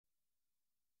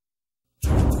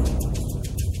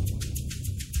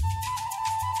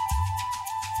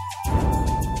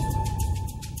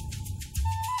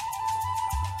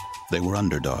They were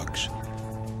underdogs,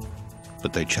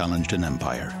 but they challenged an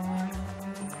empire.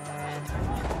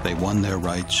 They won their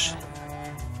rights,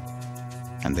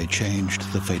 and they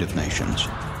changed the fate of nations.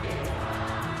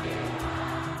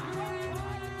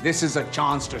 This is a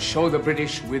chance to show the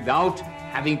British, without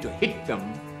having to hit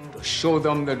them, to show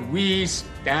them that we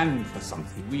stand for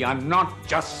something. We are not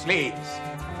just slaves.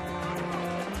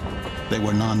 They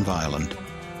were nonviolent,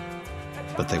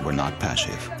 but they were not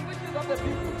passive.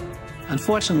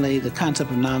 Unfortunately, the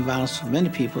concept of nonviolence for many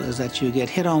people is that you get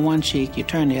hit on one cheek, you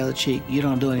turn the other cheek, you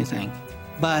don't do anything.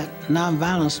 But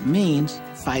nonviolence means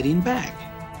fighting back.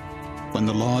 When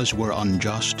the laws were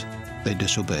unjust, they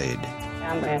disobeyed.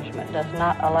 Town management does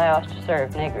not allow us to serve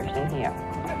niggers in here.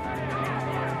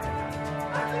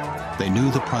 They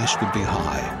knew the price would be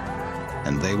high,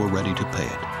 and they were ready to pay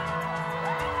it.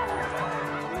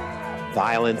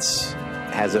 Violence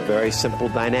has a very simple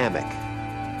dynamic.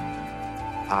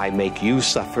 I make you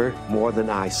suffer more than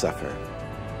I suffer.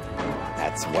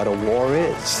 That's what a war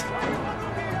is.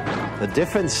 The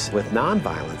difference with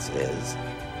nonviolence is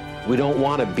we don't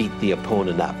want to beat the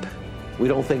opponent up. We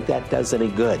don't think that does any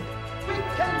good. We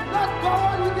cannot go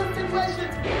on with this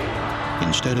situation.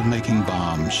 Instead of making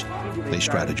bombs, they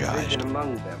strategized.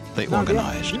 They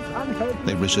organized.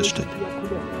 They resisted.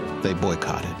 They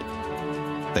boycotted.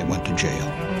 They went to jail.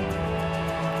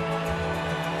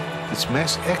 It's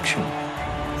mass action.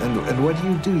 And what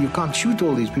do? You can't shoot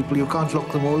all these people. You can't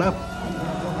lock them all up.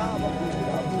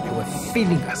 They were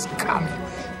feeling us coming.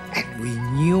 And we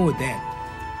knew then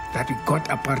that we got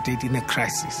apartheid in a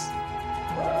crisis.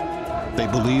 They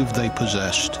believed they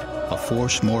possessed a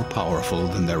force more powerful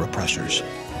than their oppressors.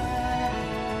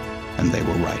 And they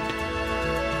were right.